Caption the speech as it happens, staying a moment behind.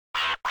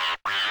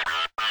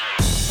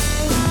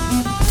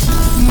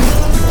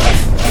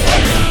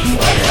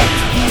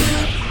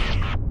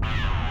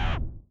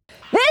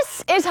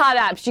hot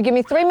apps. You give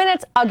me 3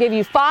 minutes, I'll give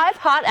you 5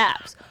 hot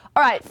apps.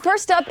 All right,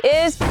 first up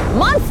is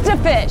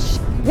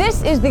MonstaFish.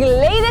 This is the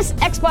latest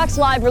Xbox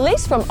Live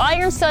release from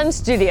Iron Sun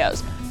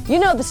Studios. You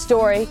know the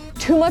story.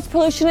 Too much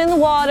pollution in the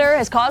water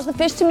has caused the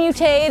fish to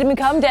mutate and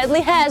become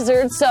deadly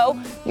hazards,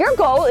 so your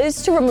goal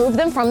is to remove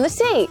them from the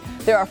sea.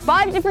 There are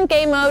 5 different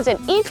game modes, and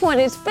each one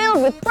is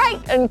filled with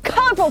bright and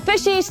colorful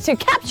fishies to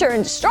capture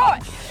and destroy.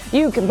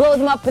 You can blow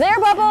them up with air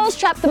bubbles,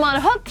 trap them on a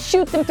hook,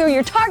 shoot them through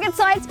your target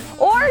sites,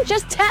 or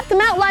just tap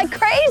them out like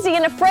crazy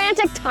in a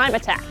frantic time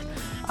attack.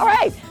 All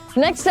right,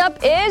 next up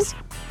is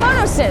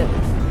PhotoSynth.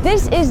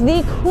 This is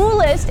the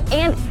coolest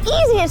and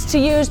easiest to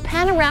use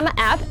panorama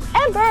app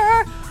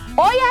ever.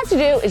 All you have to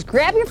do is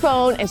grab your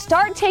phone and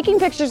start taking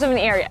pictures of an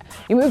area.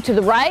 You move to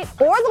the right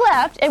or the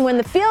left, and when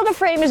the field of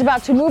frame is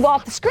about to move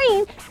off the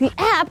screen, the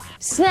app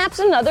snaps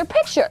another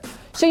picture.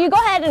 So you go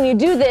ahead and you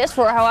do this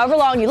for however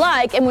long you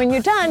like, and when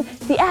you're done,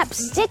 the app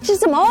stitches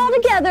them all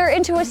together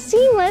into a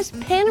seamless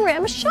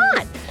panorama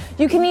shot.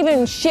 You can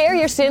even share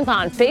your synth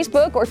on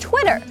Facebook or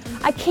Twitter.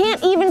 I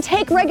can't even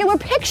take regular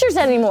pictures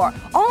anymore.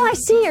 All I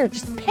see are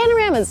just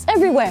panoramas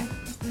everywhere.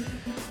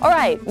 All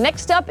right,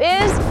 next up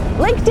is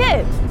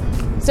LinkedIn.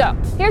 So,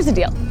 here's the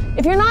deal.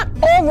 If you're not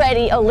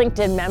already a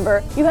LinkedIn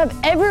member, you have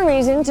every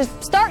reason to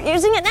start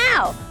using it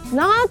now.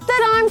 Not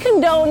that I'm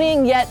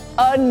condoning yet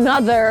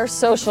another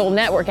social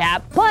network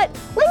app, but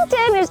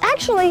LinkedIn is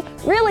actually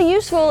really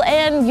useful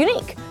and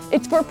unique.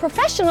 It's for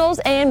professionals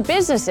and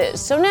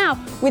businesses. So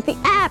now, with the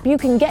app, you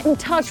can get in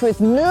touch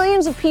with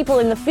millions of people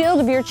in the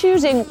field of your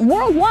choosing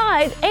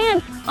worldwide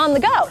and on the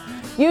go.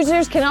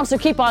 Users can also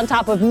keep on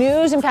top of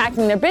news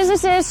impacting their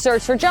businesses,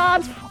 search for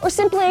jobs, or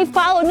simply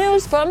follow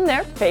news from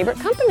their favorite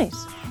companies.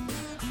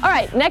 All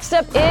right, next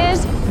up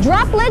is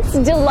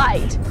Droplitz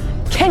Delight.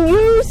 Can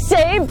you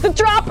save the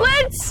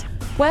droplets?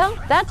 Well,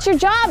 that's your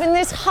job in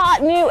this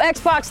hot new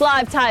Xbox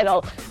Live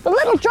title. The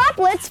little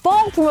droplets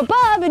fall from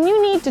above, and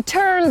you need to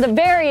turn the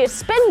various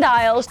spin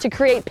dials to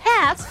create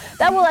paths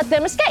that will let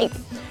them escape.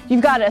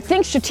 You've got to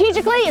think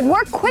strategically and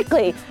work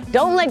quickly.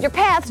 Don't let your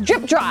paths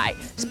drip dry.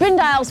 Spin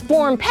dials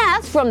form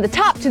paths from the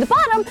top to the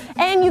bottom,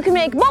 and you can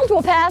make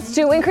multiple paths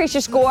to increase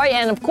your score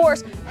and, of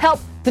course, help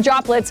the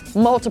droplets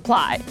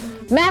multiply.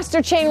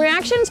 Master chain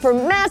reactions for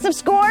massive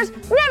scores,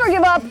 never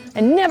give up,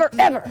 and never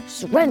ever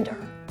surrender.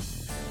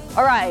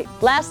 All right,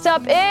 last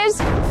up is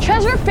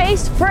Treasure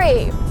Face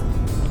Free.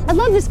 I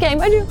love this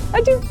game, I do.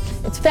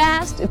 It's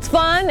fast, it's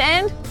fun,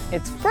 and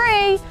it's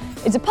free.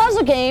 It's a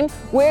puzzle game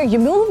where you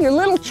move your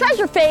little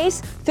treasure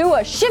face through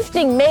a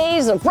shifting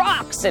maze of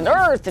rocks and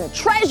earth and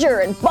treasure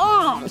and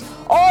bombs,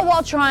 all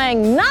while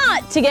trying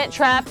not to get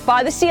trapped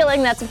by the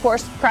ceiling that's, of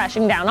course,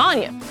 crashing down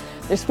on you.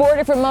 There's 4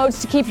 different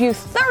modes to keep you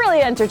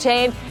thoroughly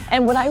entertained,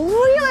 and what I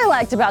really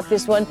liked about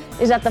this one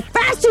is that the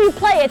faster you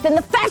play it, then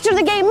the faster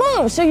the game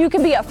moves, so you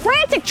can be a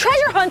frantic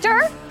treasure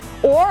hunter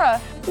or a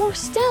more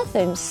stealth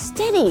and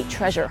steady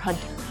treasure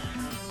hunter.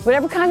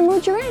 Whatever kind of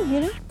mood you're in, you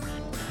know?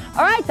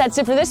 All right, that's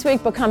it for this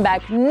week, but come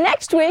back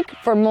next week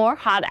for more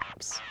hot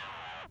apps.